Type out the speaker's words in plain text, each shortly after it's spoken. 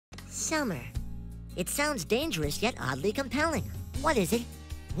Summer. It sounds dangerous yet oddly compelling. What is it?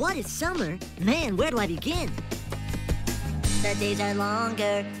 What is summer? Man, where do I begin? The days are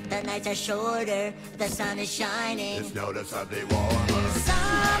longer, the nights are shorter, the sun is shining. It's noticeably warmer.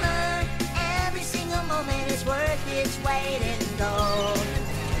 Summer, every single moment is worth its weight in gold.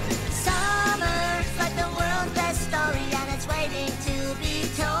 Summer's like the world's best story and it's waiting to be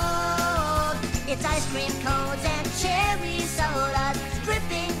told. It's ice cream cones and cherry soda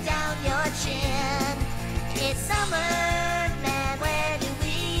dripping down your chin. It's summer, man, where do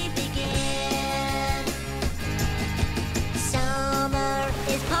we begin? Summer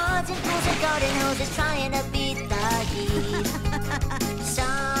is ponds and pools and garden hoses trying to beat the heat.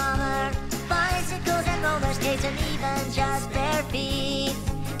 Summer, bicycles and roller skates and even just bare feet.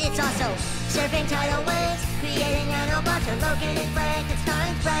 It's also surfing tidal waves, creating nanobots or locating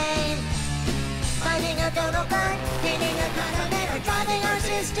Frankenstein's brain. Finding a dodo bird, painting a continent, or driving our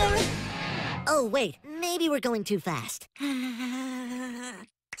sister. Oh, wait, maybe we're going too fast.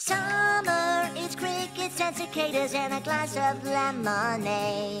 Summer is crickets and cicadas and a glass of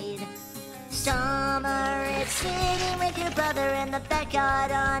lemonade. Summer is sitting with your brother in the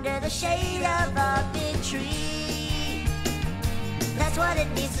backyard under the shade of a big tree. That's what it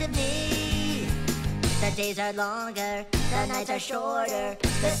means to me. The days are longer, the nights are shorter,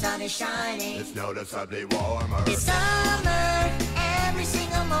 the sun is shining. It's noticeably warmer. It's summer, every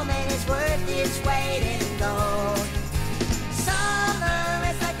single moment is worth its weight in gold.